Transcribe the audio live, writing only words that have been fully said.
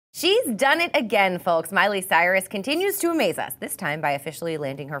She's done it again, folks. Miley Cyrus continues to amaze us, this time by officially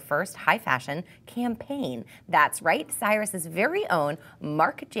landing her first high-fashion campaign. That's right, Cyrus's very own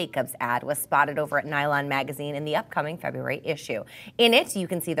Marc Jacobs ad was spotted over at Nylon magazine in the upcoming February issue. In it, you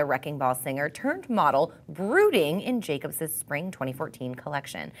can see the Wrecking Ball singer turned model brooding in Jacobs' spring 2014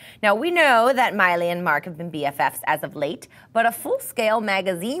 collection. Now, we know that Miley and Marc have been BFFs as of late, but a full-scale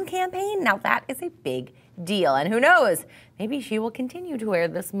magazine campaign, now that is a big deal. And who knows, maybe she will continue to wear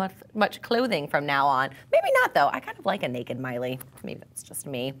this much clothing from now on. Maybe not, though. I kind of like a naked Miley. Maybe that's just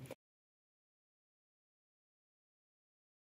me.